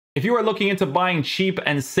If you are looking into buying cheap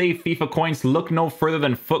and safe FIFA coins, look no further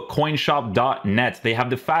than footcoinshop.net. They have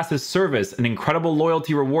the fastest service, an incredible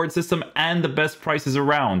loyalty reward system, and the best prices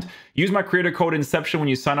around. Use my creator code Inception when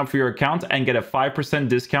you sign up for your account and get a 5%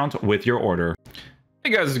 discount with your order.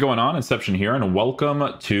 Hey guys, what's going on? Inception here, and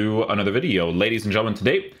welcome to another video. Ladies and gentlemen,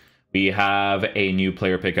 today we have a new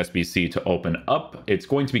player pick SBC to open up. It's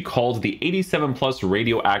going to be called the 87 Plus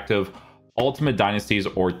Radioactive Ultimate Dynasties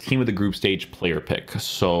or Team of the Group Stage player pick.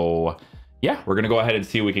 So yeah, we're gonna go ahead and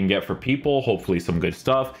see what we can get for people. Hopefully some good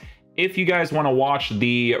stuff. If you guys want to watch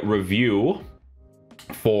the review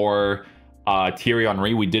for Thierry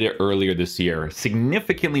Henry, we did it earlier this year.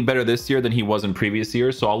 Significantly better this year than he was in previous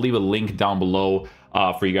years. So I'll leave a link down below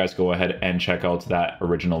for you guys to go ahead and check out that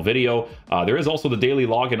original video. There is also the daily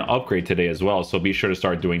login upgrade today as well. So be sure to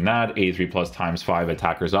start doing that. 83 plus ×5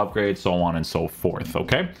 attackers upgrade, so on and so forth.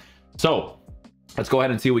 Okay. So let's go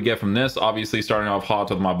ahead and see what we get from this. Obviously starting off hot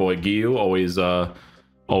with my boy Gyu,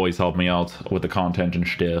 always help me out with the content and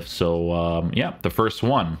stuff. So yeah, the first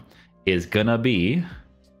one is gonna be,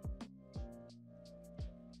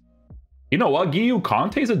 you know what, Gyu,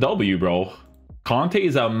 Conte's a W, bro. Conte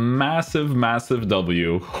is a massive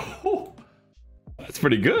W. That's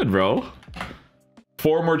pretty good, bro.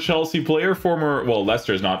 Former Chelsea player, well,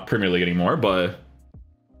 Leicester's not Premier League anymore, but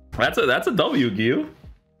that's a W, Gyu.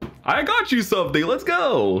 I got you something. Let's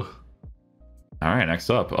go. All right,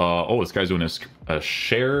 next up. Oh, this guy's doing a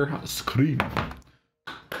share screen.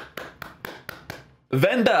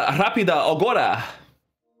 Venda rápida agora.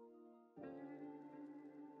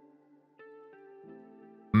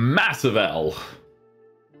 Massive L.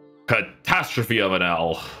 Catastrophe of an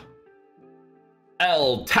L.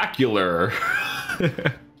 L-tacular.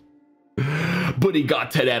 But he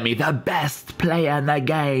got to me, the best player in the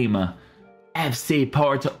game. FC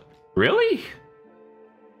Porto. Really?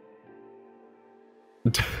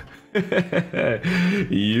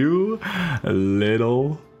 You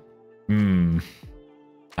little.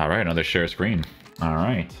 All right, another share screen. All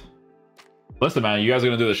right. Listen, man, you guys are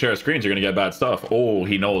gonna do the share screens. You're gonna get bad stuff. Oh,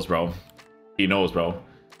 he knows, bro. He knows, bro.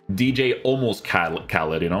 DJ almost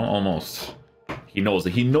Khaled, you know, almost. He knows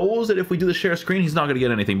that. He knows that if we do the share screen, he's not gonna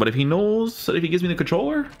get anything. But if he knows that if he gives me the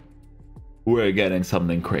controller, we're getting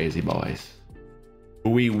something crazy, boys.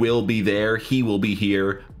 We will be there. He will be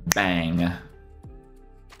here. Bang.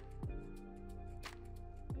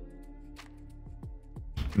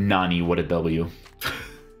 Nani, what a W.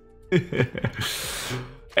 Hey,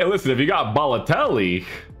 listen, if you got Balotelli,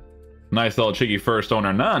 nice little cheeky first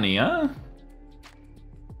owner Nani, huh?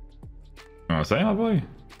 You want to say, my boy?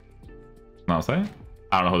 Not say?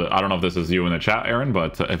 I don't know if this is you in the chat, Aaron,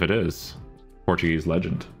 but if it is, Portuguese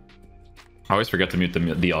legend. I always forget to mute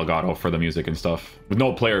the Elgato for the music and stuff. With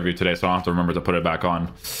no player review today, so I don't have to remember to put it back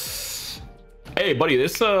on. Hey, buddy,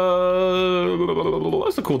 this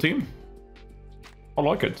that's a cool team. I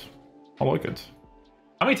like it. I like it.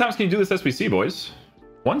 How many times can you do this SBC, boys?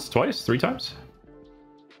 Once, twice, 3 times?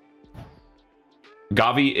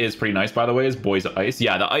 Gavi is pretty nice, by the way. Is boys ice?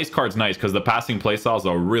 Yeah, the ice card's nice because the passing playstyle is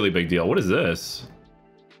a really big deal. What is this?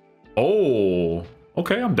 Oh,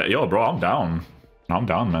 okay. Yo, bro, I'm down. I'm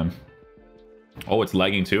down, man. Oh, it's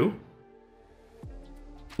lagging too?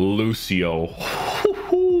 Lucio.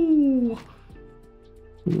 Woo!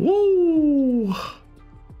 Woo!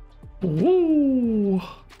 Woo!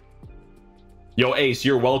 Yo, Ace,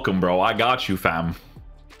 you're welcome, bro. I got you, fam.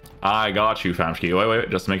 I got you, famski. Wait,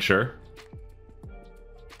 just to make sure.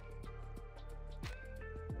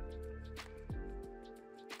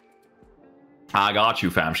 I got you,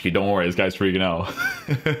 famski. Don't worry, this guy's freaking out.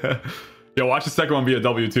 Yo, watch the second one be a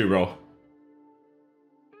W2, bro.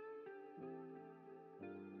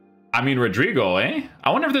 I mean, Rodrigo, eh?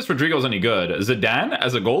 I wonder if this Rodrigo's any good. Zidane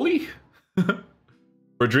as a goalie?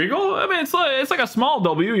 Rodrigo? I mean, it's like a small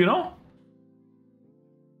W, you know?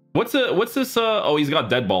 What's this? Oh, he's got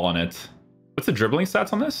dead ball on it. What's the dribbling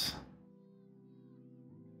stats on this?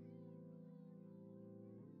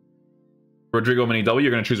 Rodrigo mini W.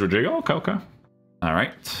 You're gonna choose Rodrigo? Okay. All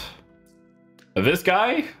right. This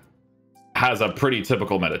guy has a pretty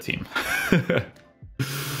typical meta team.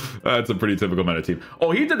 That's a pretty typical meta team.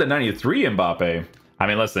 Oh, he did the 93 Mbappe. I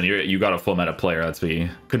mean, listen, you got a full meta player. That's me.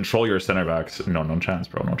 Control your center backs. No chance,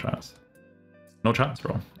 bro. No chance. No chance,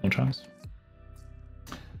 bro. No chance.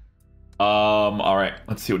 All right.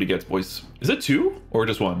 Let's see what he gets, boys. Is it 2 or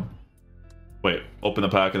just 1? Wait, open the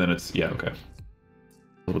pack and then it's, yeah, okay.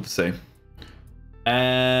 What to say?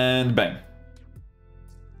 And bang.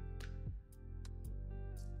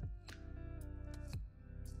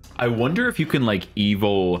 I wonder if you can like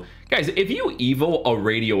Evo, guys, if you Evo a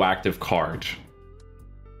radioactive card,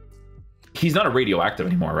 He's not a radioactive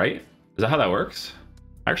anymore, right? Is that how that works?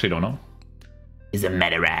 I actually don't know. He's a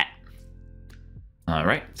meta rat. All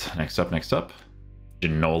right, next up.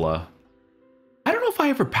 Genola. I don't know if I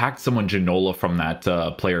ever packed someone Genola from that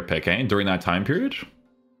player pick, during that time period.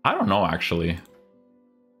 I don't know, actually.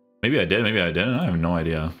 Maybe I did, maybe I didn't. I have no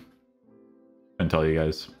idea. I can tell you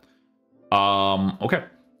guys. Okay,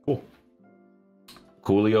 cool.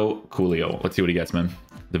 Coolio. Let's see what he gets, man.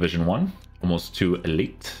 Division 1, almost to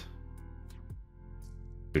elite.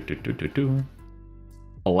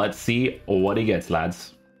 Let's see what he gets,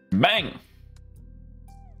 lads. Bang!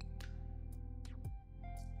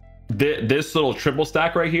 This little triple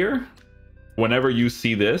stack right here, whenever you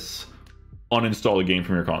see this, uninstall the game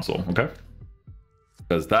from your console, okay?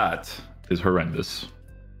 Because that is horrendous.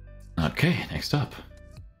 Okay, next up.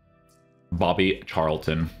 Bobby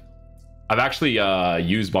Charlton. I've actually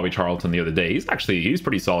used Bobby Charlton the other day. He's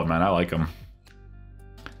pretty solid, man. I like him.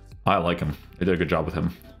 They did a good job with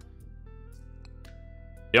him.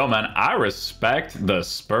 Yo, man, I respect the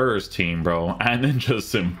Spurs team, bro. And then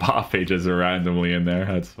just Mbappe just randomly in there.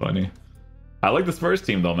 That's funny. I like the Spurs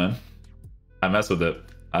team, though, man. I mess with it.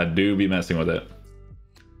 I do be messing with it.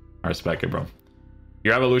 I respect it, bro.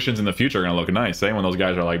 Your evolutions in the future are going to look nice, eh? When those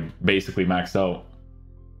guys are, like, basically maxed out.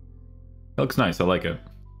 It looks nice. I like it.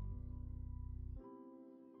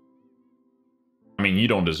 I mean, you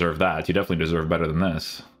don't deserve that. You definitely deserve better than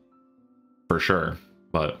this. For sure.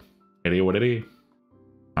 But it is what it is.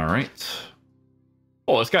 All right.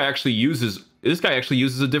 Oh, this guy actually uses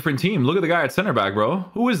a different team. Look at the guy at center back, bro.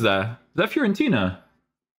 Who is that? Is that Fiorentina?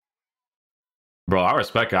 Bro, I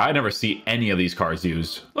respect it. I never see any of these cards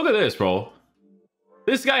used. Look at this, bro.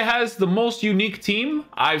 This guy has the most unique team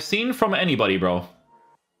I've seen from anybody, bro.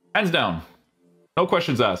 Hands down. No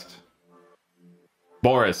questions asked.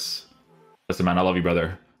 Boris. Listen, man, I love you,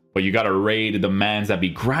 brother. But you gotta raid the mans that be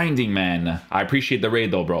grinding, man. I appreciate the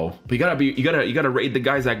raid though, bro. But you gotta raid the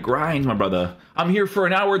guys that grind, my brother. I'm here for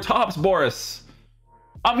an hour tops, Boris.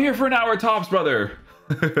 I'm here for an hour tops, brother.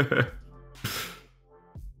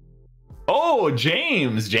 Oh,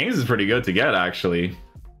 James. James is pretty good to get, actually.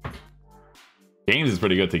 James is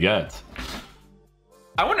pretty good to get.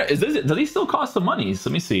 I wonder, does he still cost some money? So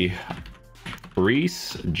let me see.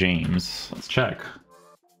 Reese James. Let's check.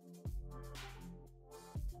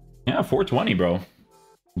 Yeah, 420, bro.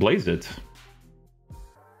 Blaze it.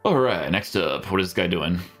 All right, next up, what is this guy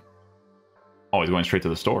doing? Oh, he's going straight to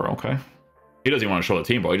the store. Okay. He doesn't even want to show the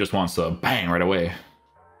team, bro. He just wants to bang right away.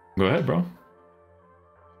 Go ahead, bro.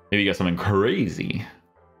 Maybe you got something crazy.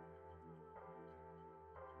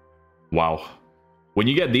 Wow. When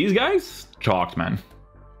you get these guys, chalked, man.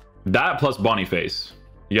 That plus Boniface.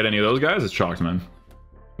 You get any of those guys, it's chalked, man.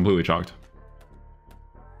 Completely chalked.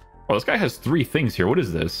 Oh, this guy has 3 things here. What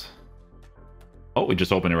is this? Oh, we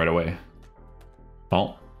just opened it right away.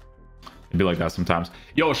 Well, it'd be like that sometimes.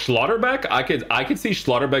 Yo, Schlotterbeck, I could see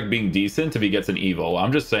Schlotterbeck being decent if he gets an Evo.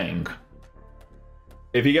 I'm just saying.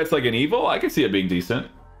 If he gets like an Evo, I could see it being decent.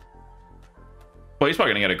 But he's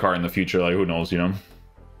probably gonna get a car in the future. Like, who knows, you know?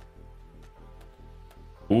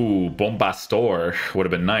 Ooh, Bombastor would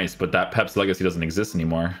have been nice, but that Pep's Legacy doesn't exist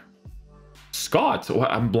anymore. Scott,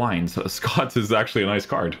 I'm blind. Scott is actually a nice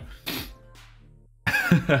card.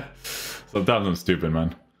 Sometimes I'm stupid,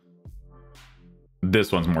 man.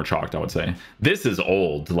 This one's more chalked, I would say. This is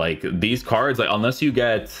old. Like, these cards, like, unless you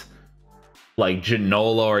get like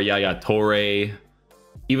Ginola or Yaya Torre,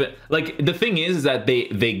 even like the thing is that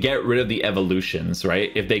they get rid of the evolutions,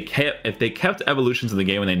 right? If they kept evolutions in the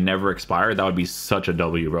game and they never expired, that would be such a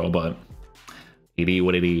W, bro. But it is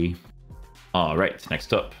what it is. All right,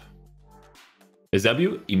 next up.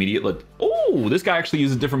 Ezebu, immediate. Oh, this guy actually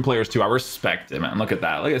uses different players too. I respect it, man. Look at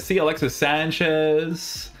that. Look at, see Alexis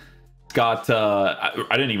Sanchez. Got I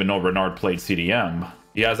didn't even know Renard played CDM.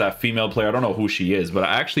 He has that female player. I don't know who she is, but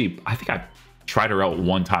I think I tried her out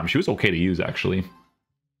one time. She was okay to use, actually.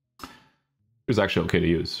 She was actually okay to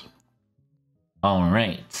use. All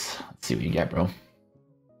right, let's see what you get, bro.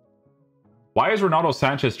 Why is Ronaldo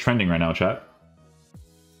Sanchez trending right now, chat?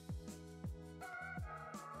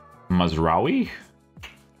 Mazraoui?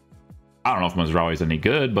 I don't know if Mazraoui's any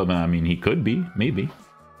good, but I mean, he could be. Maybe.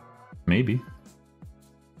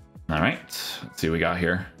 All right, let's see what we got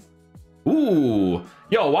here. Ooh,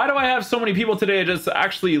 yo, why do I have so many people today just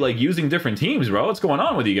actually like using different teams, bro? What's going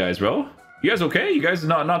on with you guys, bro? You guys okay? You guys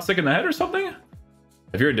not sick in the head or something?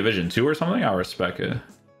 If you're in Division 2 or something, I respect it.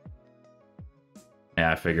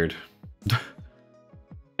 Yeah, I figured.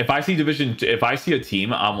 If I see a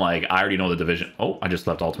team, I'm like, I already know the division. Oh, I just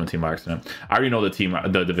left Ultimate Team by accident. I already know the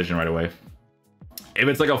division right away. If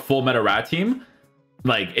it's like a full meta rat team,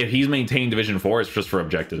 like if he's maintained Division 4, it's just for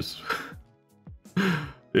objectives.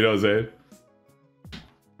 You know what I'm saying?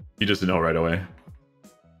 You just know right away.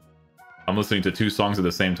 I'm listening to 2 songs at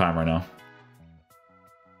the same time right now.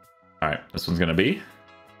 Alright, this one's gonna be.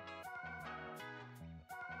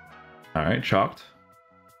 Alright, chalked.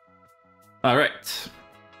 Alright.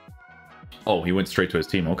 Oh, he went straight to his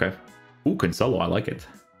team, okay. Ooh, Cancelo, I like it.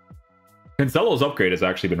 Cancelo's upgrade has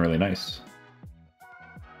actually been really nice.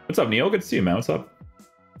 What's up, Neo? Good to see you, man. What's up?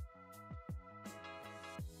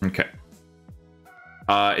 Okay.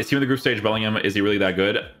 Is he in the group stage, Bellingham? Is he really that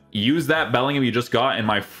good? Use that Bellingham you just got in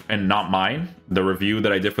my and not mine, the review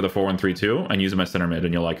that I did for the 4-1-3-2, and use him as center mid,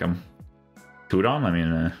 and you'll like him. Tudon? I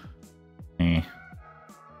mean,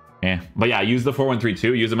 but yeah, use the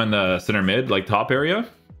 4-1-3-2. Use him in the center mid, like top area.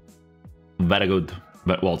 Very good.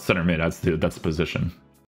 But well, center mid. That's the position.